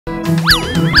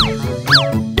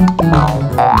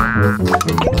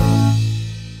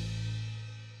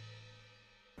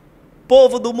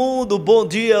Povo do mundo, bom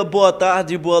dia, boa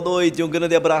tarde, boa noite, um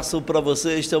grande abraço para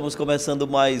vocês. Estamos começando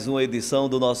mais uma edição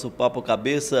do nosso Papo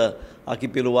Cabeça, aqui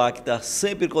pelo ar, que está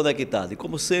sempre conectado. E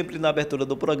como sempre, na abertura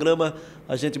do programa,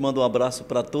 a gente manda um abraço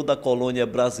para toda a colônia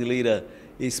brasileira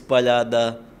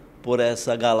espalhada por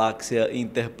essa galáxia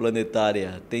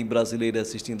interplanetária. Tem brasileiro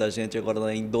assistindo a gente agora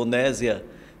na Indonésia,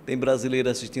 tem brasileiro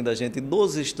assistindo a gente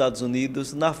nos Estados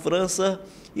Unidos, na França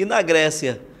e na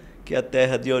Grécia, que é a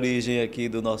terra de origem aqui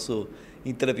do nosso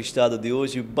entrevistado de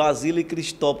hoje, Basile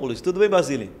Christopoulos. Tudo bem,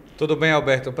 Basile? Tudo bem,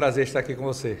 Alberto. Um prazer estar aqui com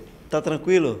você. Tá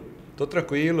tranquilo? Tô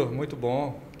tranquilo, muito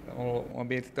bom. Um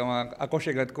ambiente tão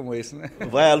aconchegante como esse, né?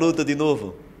 Vai à luta de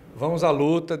novo? Vamos à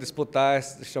luta, disputar.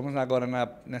 Estamos agora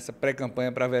nessa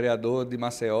pré-campanha para vereador de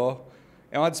Maceió.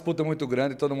 É uma disputa muito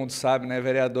grande, todo mundo sabe, né?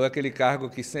 Vereador é aquele cargo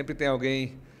que sempre tem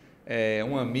alguém,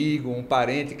 um amigo, um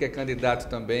parente que é candidato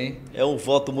também. É um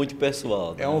voto muito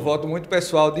pessoal. Né? É um voto muito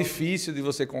pessoal, difícil de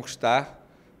você conquistar,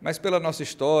 mas pela nossa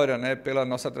história, né, pela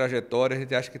nossa trajetória, a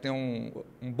gente acha que tem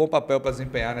um bom papel para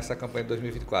desempenhar nessa campanha de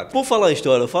 2024. Por falar em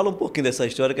história, fala um pouquinho dessa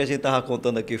história que a gente estava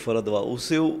contando aqui fora do ar. O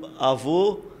seu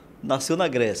avô nasceu na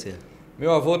Grécia.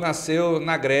 Meu avô nasceu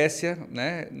na Grécia,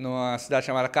 né, numa cidade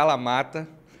chamada Kalamata,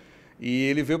 e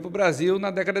ele veio para o Brasil na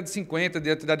década de 50,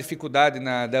 diante da dificuldade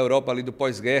da Europa ali do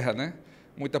pós-guerra, né?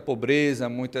 Muita pobreza,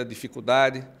 muita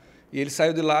dificuldade. E ele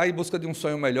saiu de lá em busca de um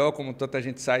sonho melhor, como tanta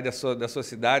gente sai das suas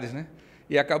cidades, né?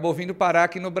 E acabou vindo parar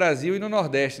aqui no Brasil e no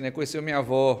Nordeste, né? Conheceu minha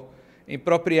avó em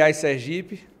Propriais,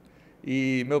 Sergipe,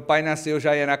 e meu pai nasceu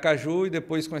já em Aracaju, e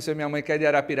depois conheceu minha mãe, que é de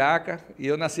Arapiraca, e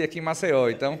eu nasci aqui em Maceió.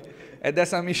 Então, é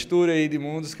dessa mistura aí de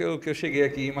mundos que eu cheguei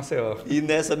aqui em Maceió. E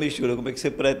nessa mistura, como é que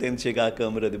você pretende chegar à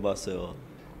Câmara de Maceió?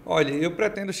 Olha, eu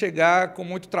pretendo chegar com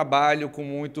muito trabalho, com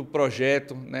muito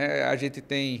projeto, né? A gente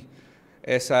tem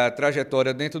essa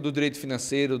trajetória dentro do direito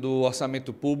financeiro, do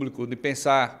orçamento público, de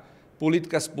pensar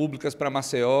políticas públicas para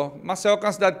Maceió. Maceió é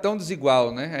uma cidade tão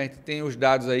desigual, né? A gente tem os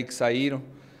dados aí que saíram.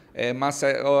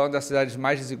 Maceió é uma das cidades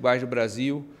mais desiguais do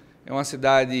Brasil. É uma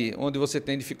cidade onde você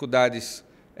tem dificuldades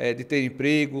de ter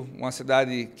emprego, uma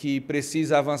cidade que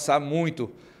precisa avançar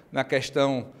muito na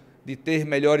questão de ter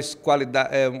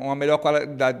uma melhor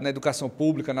qualidade na educação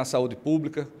pública, na saúde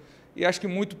pública. E acho que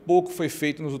muito pouco foi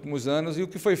feito nos últimos anos, e o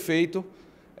que foi feito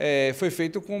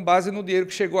com base no dinheiro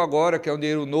que chegou agora, que é um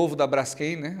dinheiro novo da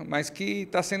Braskem, né? Mas que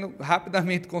está sendo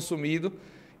rapidamente consumido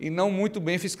e não muito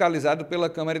bem fiscalizado pela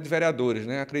Câmara de Vereadores,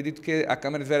 né? Acredito que a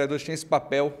Câmara de Vereadores tem esse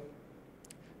papel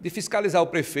de fiscalizar o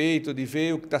prefeito, de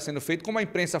ver o que está sendo feito, como a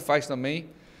imprensa faz também,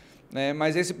 né?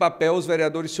 Mas esse papel os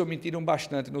vereadores se omitiram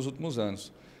bastante nos últimos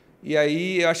anos. E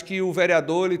aí eu acho que o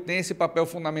vereador ele tem esse papel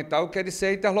fundamental, que é de ser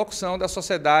a interlocução da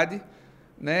sociedade,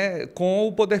 né, com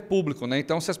o poder público, né?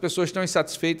 Então, se as pessoas estão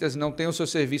insatisfeitas e não têm os seus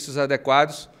serviços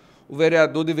adequados, o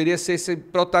vereador deveria ser esse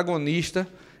protagonista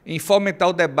em fomentar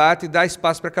o debate e dar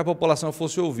espaço para que a população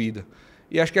fosse ouvida.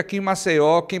 E acho que aqui em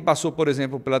Maceió, quem passou, por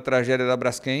exemplo, pela tragédia da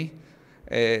Braskem,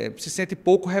 se sente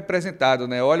pouco representado,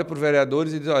 né? Olha para os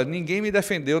vereadores e diz: olha, ninguém me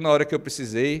defendeu na hora que eu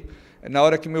precisei, na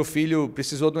hora que meu filho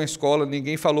precisou de uma escola,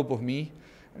 ninguém falou por mim,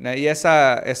 né? E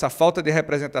essa falta de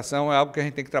representação é algo que a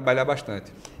gente tem que trabalhar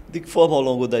bastante. De que forma, ao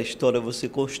longo da história, você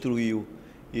construiu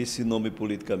esse nome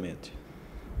politicamente?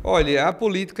 Olha, a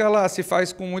política ela se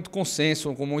faz com muito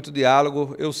consenso, com muito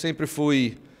diálogo. Eu sempre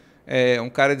fui um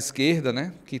cara de esquerda,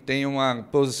 né, que tem uma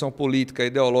posição política,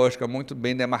 ideológica muito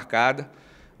bem demarcada,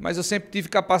 mas eu sempre tive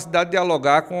capacidade de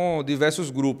dialogar com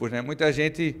diversos grupos, né? Muita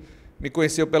gente me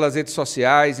conheceu pelas redes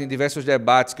sociais, em diversos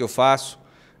debates que eu faço,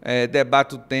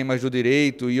 debato temas do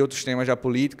direito e outros temas da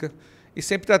política, e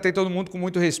sempre tratei todo mundo com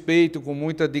muito respeito, com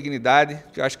muita dignidade,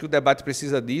 que eu acho que o debate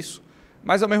precisa disso,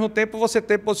 mas ao mesmo tempo você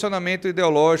ter posicionamento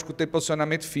ideológico, ter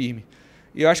posicionamento firme.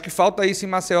 E eu acho que falta isso em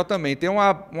Maceió também. Tem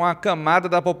uma camada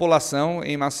da população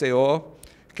em Maceió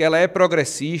que ela é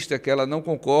progressista, que ela não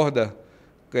concorda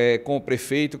com o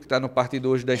prefeito, que está no partido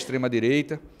hoje da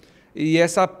extrema-direita, e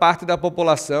essa parte da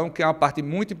população, que é uma parte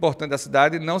muito importante da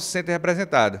cidade, não se sente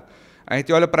representada. A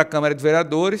gente olha para a Câmara de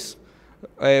Vereadores,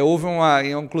 houve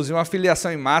inclusive uma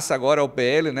filiação em massa agora ao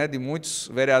PL, né, de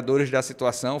muitos vereadores da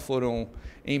situação, foram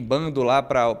em bando lá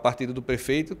para o partido do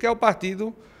prefeito, que é o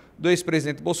partido do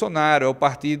ex-presidente Bolsonaro, é o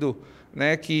partido,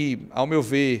 né, que, ao meu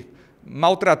ver,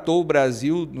 maltratou o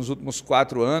Brasil nos últimos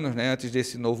 4 anos, né, antes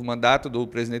desse novo mandato do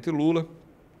presidente Lula.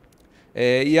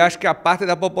 E acho que a parte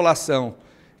da população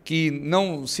que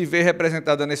não se vê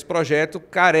representada nesse projeto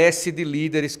carece de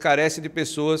líderes, carece de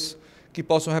pessoas que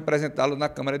possam representá-lo na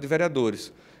Câmara de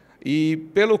Vereadores. E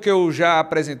pelo que eu já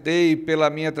apresentei, pela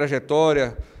minha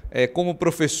trajetória como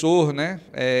professor, né,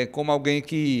 como alguém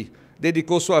que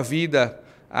dedicou sua vida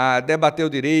a debater o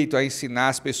direito, a ensinar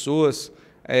as pessoas.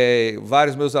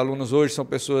 Vários meus alunos hoje são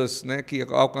pessoas, né, que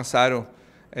alcançaram,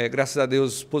 graças a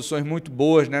Deus, posições muito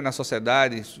boas, né, na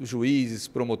sociedade, juízes,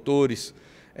 promotores,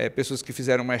 pessoas que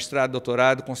fizeram mestrado,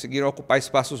 doutorado, conseguiram ocupar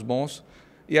espaços bons.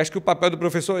 E acho que o papel do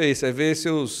professor é esse, é ver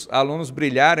seus alunos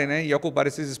brilharem, né, e ocupar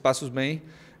esses espaços bem.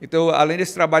 Então, além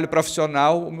desse trabalho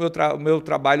profissional, o meu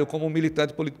trabalho como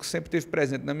militante político sempre esteve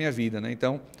presente na minha vida, né?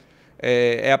 Então,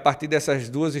 é a partir dessas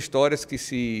duas histórias que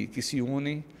se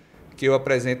unem que eu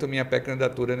apresento minha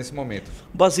pré-candidatura nesse momento.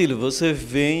 Basile, você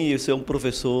é um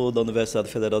professor da Universidade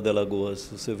Federal de Alagoas,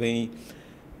 você vem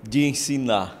de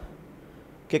ensinar.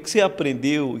 O que é que você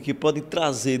aprendeu e que pode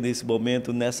trazer nesse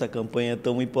momento, nessa campanha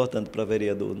tão importante para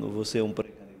vereador? Você é um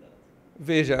pré-candidato.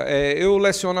 Veja, eu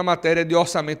leciono a matéria de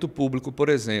orçamento público, por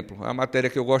exemplo, a matéria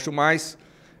que eu gosto mais,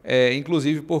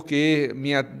 inclusive porque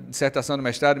minha dissertação de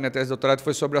mestrado, minha tese de doutorado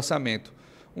foi sobre orçamento.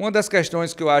 Uma das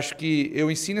questões que eu acho que eu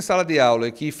ensino em sala de aula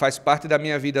e que faz parte da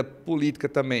minha vida política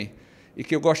também, e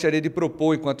que eu gostaria de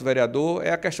propor enquanto vereador,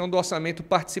 é a questão do orçamento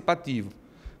participativo.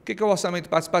 O que é o orçamento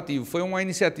participativo? Foi uma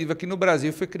iniciativa que no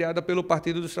Brasil foi criada pelo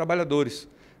Partido dos Trabalhadores,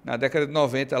 na década de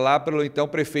 90, lá pelo então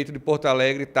prefeito de Porto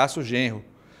Alegre, Tasso Genro,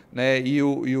 né, e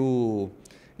o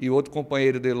outro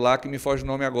companheiro dele lá, que me foge o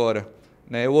nome agora,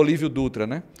 né, o Olívio Dutra,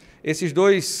 né? Esses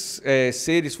dois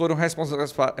seres foram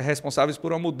responsáveis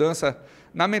por uma mudança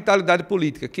na mentalidade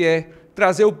política, que é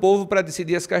trazer o povo para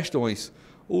decidir as questões.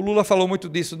 O Lula falou muito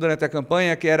disso durante a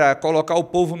campanha, que era colocar o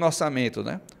povo no orçamento,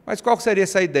 né? Mas qual seria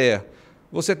essa ideia?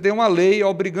 Você tem uma lei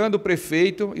obrigando o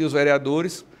prefeito e os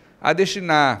vereadores a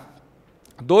destinar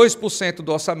 2%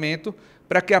 do orçamento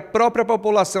para que a própria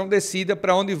população decida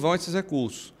para onde vão esses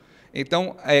recursos.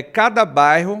 Então, cada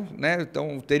bairro, né,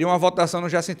 então, teria uma votação no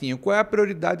Jacintinho. Qual é a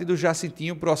prioridade do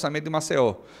Jacintinho para o orçamento de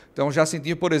Maceió? Então, o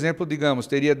Jacintinho, por exemplo, digamos,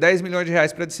 teria 10 milhões de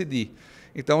reais para decidir.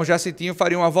 Então, o Jacintinho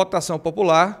faria uma votação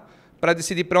popular para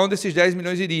decidir para onde esses 10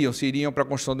 milhões iriam. Se iriam para a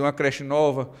construção de uma creche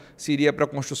nova, se iria para a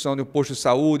construção de um posto de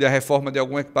saúde, a reforma de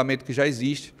algum equipamento que já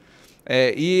existe.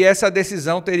 E essa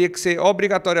decisão teria que ser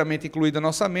obrigatoriamente incluída no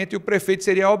orçamento e o prefeito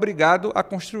seria obrigado a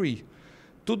construir.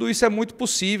 Tudo isso é muito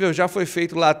possível, já foi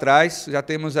feito lá atrás, já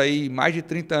temos aí mais de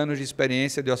 30 anos de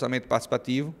experiência de orçamento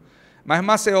participativo, mas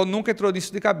Maceió nunca entrou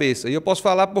nisso de cabeça. E eu posso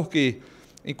falar porque,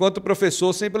 enquanto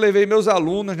professor, sempre levei meus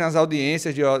alunos nas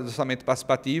audiências de orçamento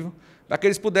participativo, para que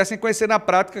eles pudessem conhecer na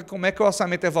prática como é que o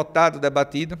orçamento é votado,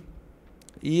 debatido,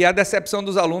 e a decepção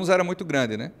dos alunos era muito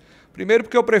grande, né? Primeiro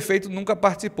porque o prefeito nunca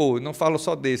participou, não falo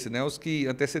só desse, né? Os que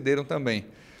antecederam também,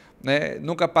 né?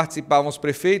 Nunca participavam os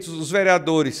prefeitos, os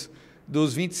vereadores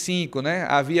dos 25, né?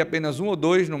 Havia apenas um ou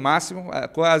dois no máximo,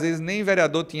 às vezes nem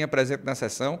vereador tinha presente na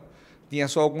sessão, tinha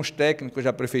só alguns técnicos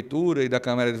da prefeitura e da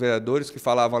Câmara de Vereadores que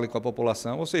falavam ali com a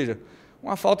população, ou seja,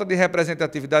 uma falta de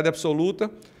representatividade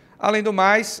absoluta, além do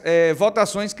mais,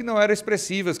 votações que não eram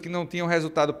expressivas, que não tinham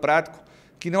resultado prático,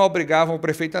 que não obrigavam o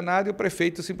prefeito a nada e o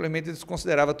prefeito simplesmente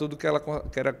desconsiderava tudo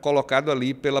que era colocado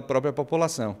ali pela própria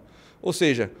população. Ou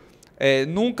seja,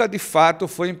 nunca de fato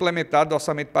foi implementado o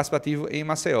orçamento participativo em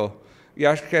Maceió. E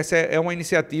acho que essa é uma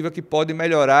iniciativa que pode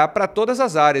melhorar para todas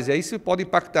as áreas, e aí isso pode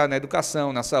impactar na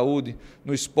educação, na saúde,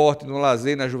 no esporte, no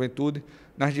lazer, na juventude,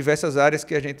 nas diversas áreas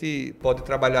que a gente pode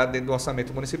trabalhar dentro do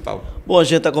orçamento municipal. Bom, a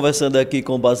gente está conversando aqui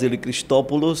com o Basile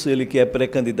Christopoulos, ele que é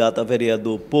pré-candidato a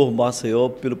vereador por Maceió,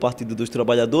 pelo Partido dos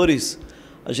Trabalhadores.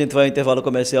 A gente vai ao intervalo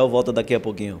comercial, volta daqui a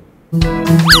pouquinho.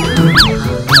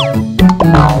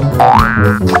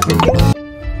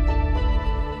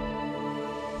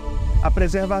 A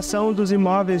preservação dos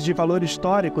imóveis de valor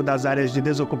histórico das áreas de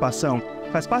desocupação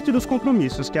faz parte dos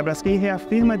compromissos que a Braskem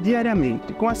reafirma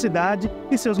diariamente com a cidade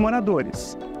e seus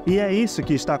moradores. E é isso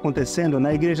que está acontecendo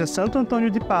na Igreja Santo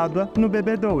Antônio de Pádua, no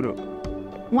Bebedouro.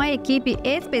 Uma equipe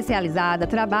especializada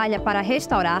trabalha para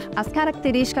restaurar as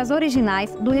características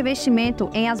originais do revestimento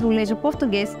em azulejo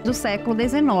português do século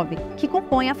XIX, que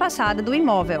compõe a fachada do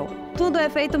imóvel. Tudo é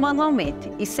feito manualmente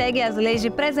e segue as leis de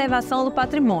preservação do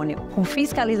patrimônio, com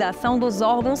fiscalização dos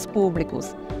órgãos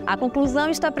públicos. A conclusão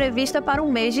está prevista para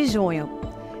o mês de junho.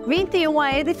 21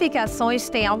 edificações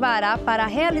têm alvará para a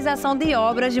realização de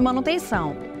obras de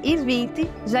manutenção e 20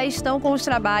 já estão com os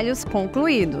trabalhos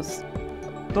concluídos.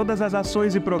 Todas as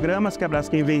ações e programas que a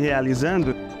Braskem vem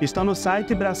realizando estão no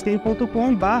site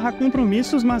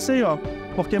braskem.com/compromissos Maceió,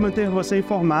 porque manter você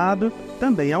informado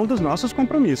também é um dos nossos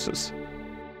compromissos.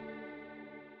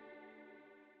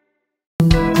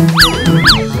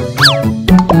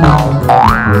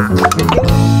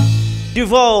 De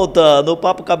volta no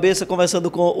Papo Cabeça,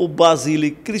 conversando com o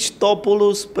Basile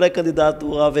Christopoulos,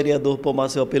 pré-candidato a vereador por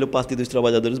Maceió pelo Partido dos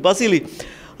Trabalhadores. Basile,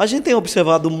 a gente tem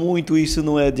observado muito, isso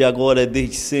não é de agora, é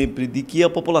desde sempre, de que a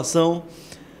população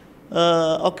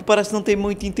ao que parece não tem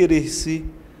muito interesse,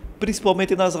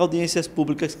 principalmente nas audiências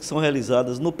públicas que são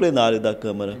realizadas no plenário da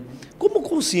Câmara. Como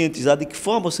conscientizar, de que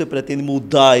forma você pretende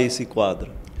mudar esse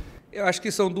quadro? Eu acho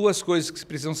que são duas coisas que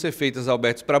precisam ser feitas,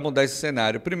 Alberto, para mudar esse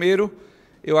cenário. Primeiro,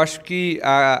 eu acho que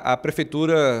a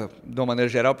Prefeitura, de uma maneira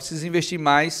geral, precisa investir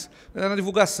mais na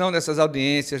divulgação dessas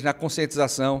audiências, na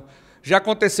conscientização. Já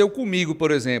aconteceu comigo,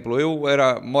 por exemplo. Eu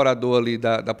era morador ali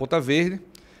da Ponta Verde,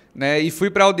 né, e fui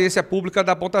para a audiência pública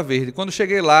da Ponta Verde. Quando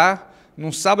cheguei lá,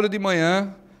 num sábado de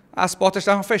manhã, as portas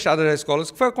estavam fechadas da escola. O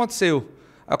que foi que aconteceu?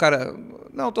 Aí o cara,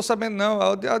 não, estou sabendo não, a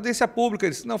audiência pública,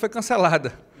 ele disse, não, foi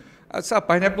cancelada. Eu disse,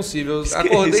 rapaz, não é possível, eu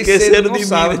acordei cedo no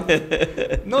sábado.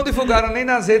 Não divulgaram nem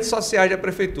nas redes sociais da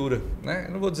Prefeitura. Né?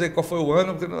 Eu não vou dizer qual foi o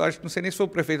ano, porque não sei nem se foi o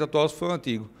prefeito atual ou se foi o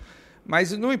antigo.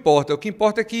 Mas não importa, o que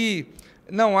importa é que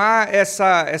não há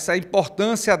essa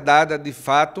importância dada, de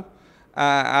fato,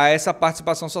 a essa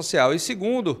participação social. E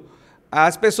segundo,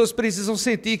 as pessoas precisam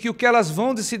sentir que o que elas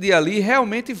vão decidir ali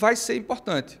realmente vai ser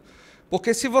importante.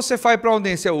 Porque se você vai para a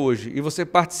audiência hoje e você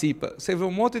participa, você vê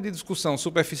um monte de discussão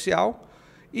superficial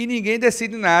e ninguém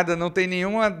decide nada, não tem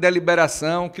nenhuma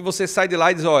deliberação que você sai de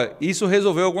lá e diz, olha, isso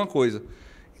resolveu alguma coisa.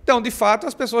 Então, de fato,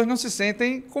 as pessoas não se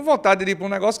sentem com vontade de ir para um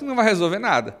negócio que não vai resolver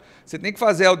nada. Você tem que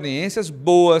fazer audiências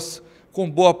boas, com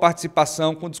boa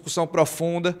participação, com discussão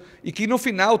profunda, e que no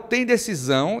final tem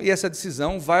decisão, e essa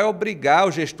decisão vai obrigar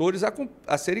os gestores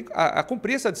a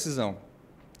cumprir essa decisão.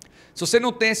 Se você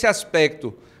não tem esse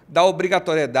aspecto da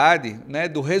obrigatoriedade, né,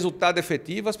 do resultado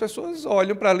efetivo, as pessoas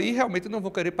olham para ali e realmente não vão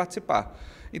querer participar.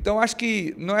 Então, acho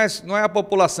que não é a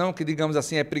população que, digamos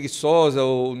assim, é preguiçosa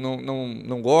ou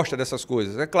não gosta dessas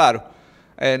coisas. É claro,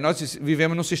 nós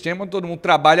vivemos num sistema onde todo mundo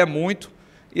trabalha muito,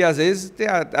 e às vezes é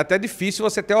até difícil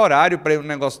você ter horário para ir um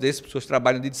negócio desse, as pessoas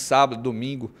trabalham de sábado,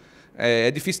 domingo. É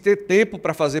difícil ter tempo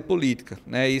para fazer política,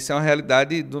 né? Isso é uma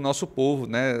realidade do nosso povo,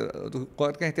 né? Do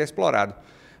quanto que a gente é explorado.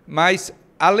 Mas,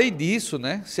 além disso,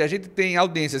 né, se a gente tem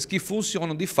audiências que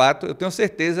funcionam de fato, eu tenho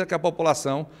certeza que a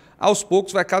população, aos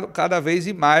poucos, vai cada vez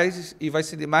ir mais e vai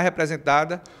ser mais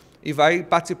representada e vai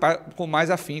participar com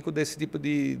mais afinco desse tipo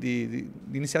de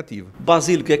iniciativa.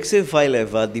 Basile, o que é que você vai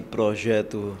levar de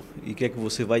projeto e o que é que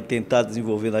você vai tentar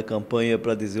desenvolver na campanha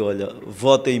para dizer, olha,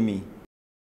 vota em mim?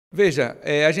 Veja,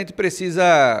 a gente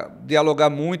precisa dialogar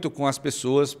muito com as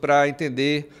pessoas para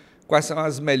entender quais são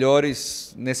as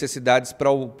melhores necessidades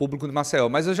para o público de Maceió.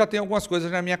 Mas eu já tenho algumas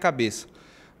coisas na minha cabeça,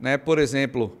 né? Por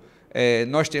exemplo,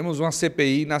 nós temos uma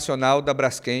CPI nacional da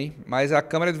Braskem, mas a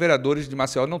Câmara de Vereadores de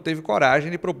Maceió não teve coragem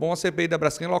de propor uma CPI da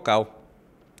Braskem local,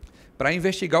 para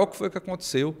investigar o que foi que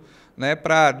aconteceu, né?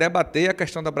 Para debater a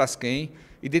questão da Braskem,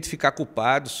 identificar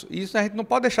culpados. E isso a gente não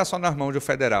pode deixar só nas mãos do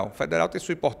federal. O federal tem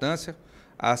sua importância,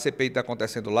 a CPI está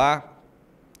acontecendo lá,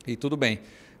 e tudo bem.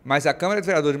 Mas a Câmara de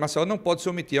Vereadores de Maceió não pode se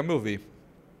omitir, a meu ver.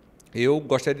 Eu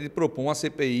gostaria de propor uma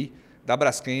CPI da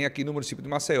Braskem aqui no município de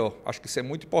Maceió. Acho que isso é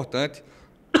muito importante,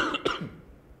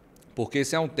 porque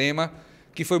esse é um tema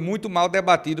que foi muito mal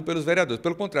debatido pelos vereadores.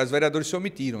 Pelo contrário, os vereadores se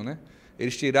omitiram, né?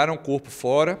 Eles tiraram o corpo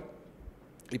fora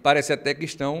e parece até que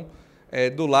estão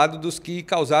do lado dos que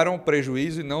causaram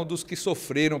prejuízo e não dos que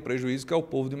sofreram prejuízo, que é o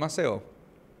povo de Maceió.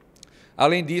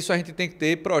 Além disso, a gente tem que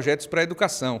ter projetos para a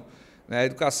educação. A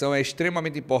educação é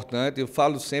extremamente importante, eu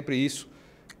falo sempre isso,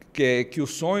 que o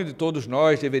sonho de todos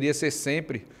nós deveria ser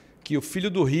sempre que o filho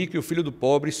do rico e o filho do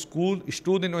pobre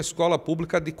estudem numa escola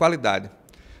pública de qualidade.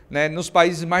 Nos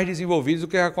países mais desenvolvidos, o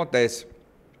que acontece?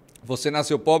 Você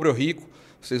nasceu pobre ou rico,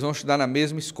 vocês vão estudar na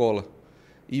mesma escola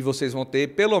e vocês vão ter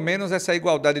pelo menos essa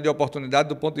igualdade de oportunidade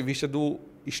do ponto de vista do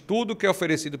estudo que é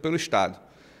oferecido pelo Estado.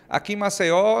 Aqui em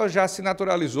Maceió já se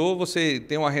naturalizou, você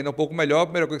tem uma renda um pouco melhor, a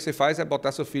primeira coisa que você faz é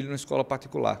botar seu filho numa escola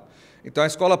particular. Então a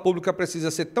escola pública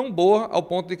precisa ser tão boa ao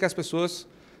ponto de que as pessoas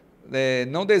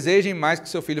não desejem mais que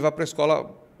seu filho vá para a escola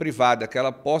privada, que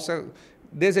ela possa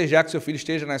desejar que seu filho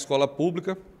esteja na escola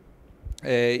pública.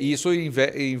 E isso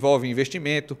envolve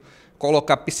investimento,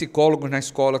 colocar psicólogos na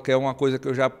escola, que é uma coisa que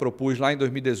eu já propus lá em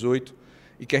 2018,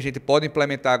 e que a gente pode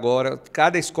implementar agora.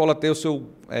 Cada escola tem o seu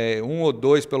 1 ou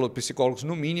 2 psicólogos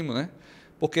no mínimo, né?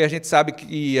 Porque a gente sabe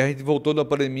que a gente voltou da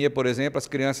pandemia, por exemplo, as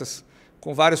crianças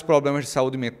com vários problemas de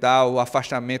saúde mental, o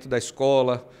afastamento da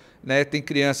escola, né? Tem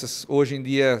crianças, hoje em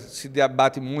dia, se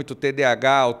debate muito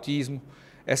TDAH, autismo.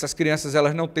 Essas crianças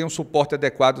elas não têm um suporte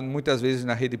adequado, muitas vezes,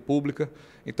 na rede pública.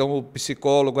 Então, o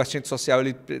psicólogo, o assistente social,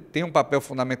 ele tem um papel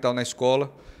fundamental na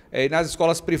escola. E nas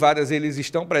escolas privadas eles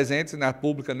estão presentes, na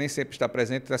pública nem sempre está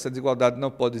presente, essa desigualdade não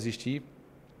pode existir.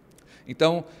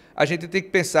 Então, a gente tem que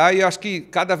pensar, e eu acho que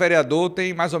cada vereador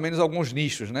tem mais ou menos alguns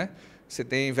nichos, né? Você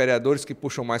tem vereadores que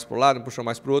puxam mais para um lado, puxam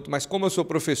mais para o outro, mas como eu sou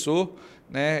professor,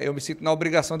 né, eu me sinto na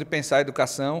obrigação de pensar a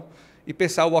educação e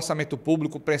pensar o orçamento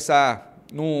público, pensar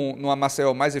numa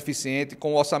Maceió mais eficiente,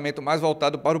 com um orçamento mais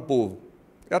voltado para o povo.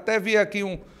 Eu até vi aqui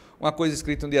uma coisa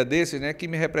escrita um dia desses, né, que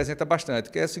me representa bastante,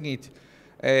 que é a seguinte: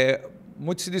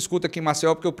 muito se discute aqui em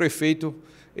Maceió porque o prefeito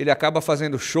ele acaba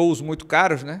fazendo shows muito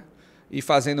caros, né, e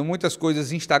fazendo muitas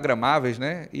coisas instagramáveis,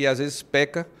 né, e às vezes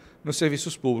peca nos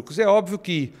serviços públicos. É óbvio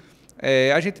que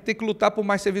a gente tem que lutar por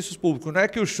mais serviços públicos, não é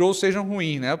que os shows sejam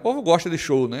ruins, né? O povo gosta de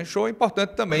show, né? Show é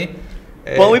importante também.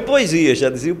 Pão e poesia, já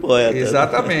dizia o poeta.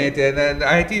 Exatamente. Né?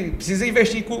 A gente precisa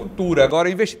investir em cultura, agora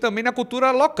investir também na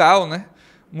cultura local, né?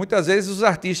 Muitas vezes os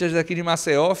artistas daqui de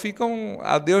Maceió ficam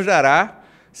a Deus dará,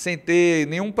 sem ter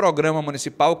nenhum programa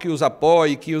municipal que os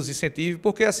apoie, que os incentive,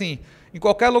 porque assim, em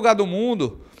qualquer lugar do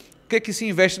mundo, o que se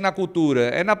investe na cultura?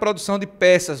 É na produção de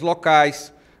peças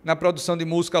locais, na produção de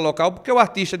música local, porque o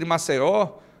artista de Maceió,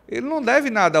 ele não deve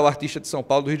nada ao artista de São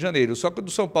Paulo, do Rio de Janeiro. Só que o do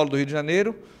São Paulo, do Rio de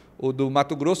Janeiro, ou do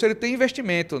Mato Grosso, ele tem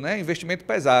investimento, né? Investimento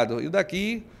pesado. E o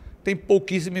daqui tem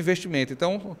pouquíssimo investimento.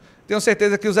 Então, tenho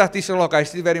certeza que os artistas locais,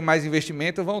 se tiverem mais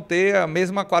investimento, vão ter a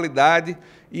mesma qualidade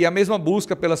e a mesma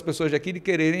busca pelas pessoas daqui de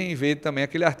quererem ver também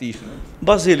aquele artista. Né?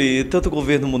 Basile, tanto o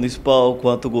governo municipal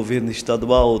quanto o governo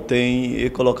estadual tem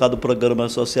colocado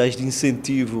programas sociais de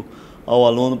incentivo ao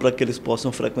aluno para que eles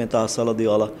possam frequentar a sala de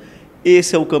aula.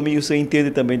 Esse é o caminho, você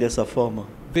entende também dessa forma?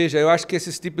 Veja, eu acho que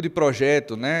esse tipo de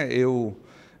projeto, né, o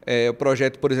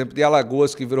projeto, por exemplo, de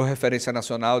Alagoas, que virou referência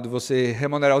nacional, de você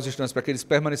remunerar os estudantes para que eles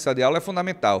permaneçam de aula, é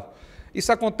fundamental.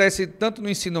 Isso acontece tanto no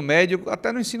ensino médio,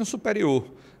 até no ensino superior.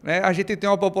 Né? A gente tem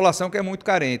uma população que é muito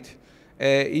carente.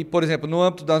 E, por exemplo, no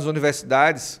âmbito das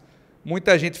universidades,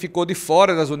 muita gente ficou de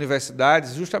fora das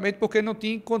universidades justamente porque não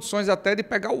tinha condições até de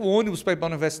pegar o ônibus para ir para a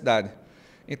universidade.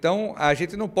 Então, a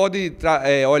gente não pode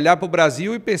olhar para o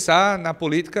Brasil e pensar na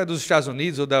política dos Estados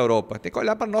Unidos ou da Europa. Tem que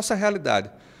olhar para a nossa realidade.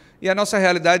 E a nossa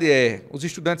realidade os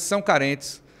estudantes são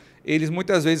carentes, eles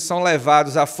muitas vezes são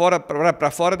levados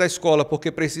para fora da escola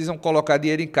porque precisam colocar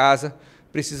dinheiro em casa,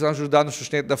 precisam ajudar no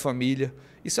sustento da família.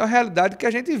 Isso é uma realidade que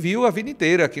a gente viu a vida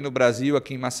inteira aqui no Brasil,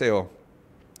 aqui em Maceió.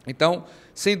 Então,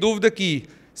 sem dúvida que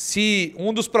se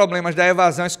um dos problemas da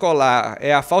evasão escolar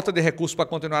é a falta de recursos para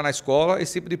continuar na escola,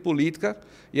 esse tipo de política,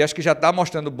 e acho que já está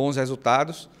mostrando bons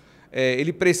resultados,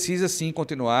 ele precisa sim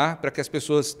continuar para que as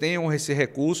pessoas tenham esse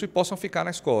recurso e possam ficar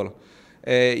na escola.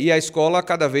 E a escola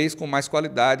cada vez com mais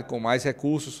qualidade, com mais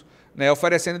recursos, né,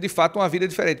 oferecendo de fato uma vida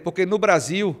diferente, porque no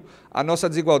Brasil a nossa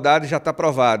desigualdade já está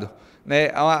provado.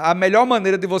 Né? A melhor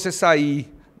maneira de você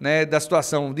sair, né, da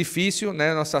situação difícil,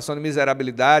 né, uma situação de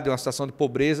miserabilidade, uma situação de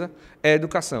pobreza, é a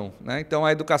educação. Né? Então,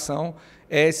 a educação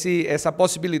é essa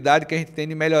possibilidade que a gente tem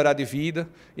de melhorar de vida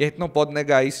e a gente não pode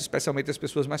negar isso, especialmente às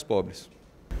pessoas mais pobres.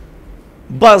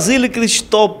 Basile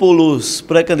Christopoulos,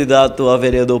 pré-candidato a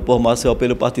vereador por Maceió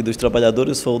pelo Partido dos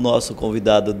Trabalhadores, foi o nosso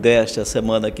convidado desta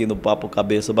semana aqui no Papo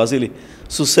Cabeça. Basile,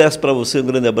 sucesso para você, um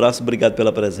grande abraço, obrigado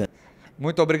pela presença.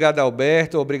 Muito obrigado,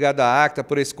 Alberto, obrigado à Acta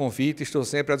por esse convite, estou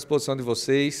sempre à disposição de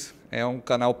vocês, é um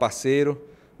canal parceiro,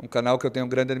 um canal que eu tenho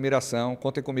grande admiração,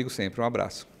 contem comigo sempre, um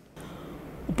abraço.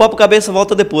 O Papo Cabeça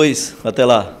volta depois, até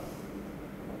lá.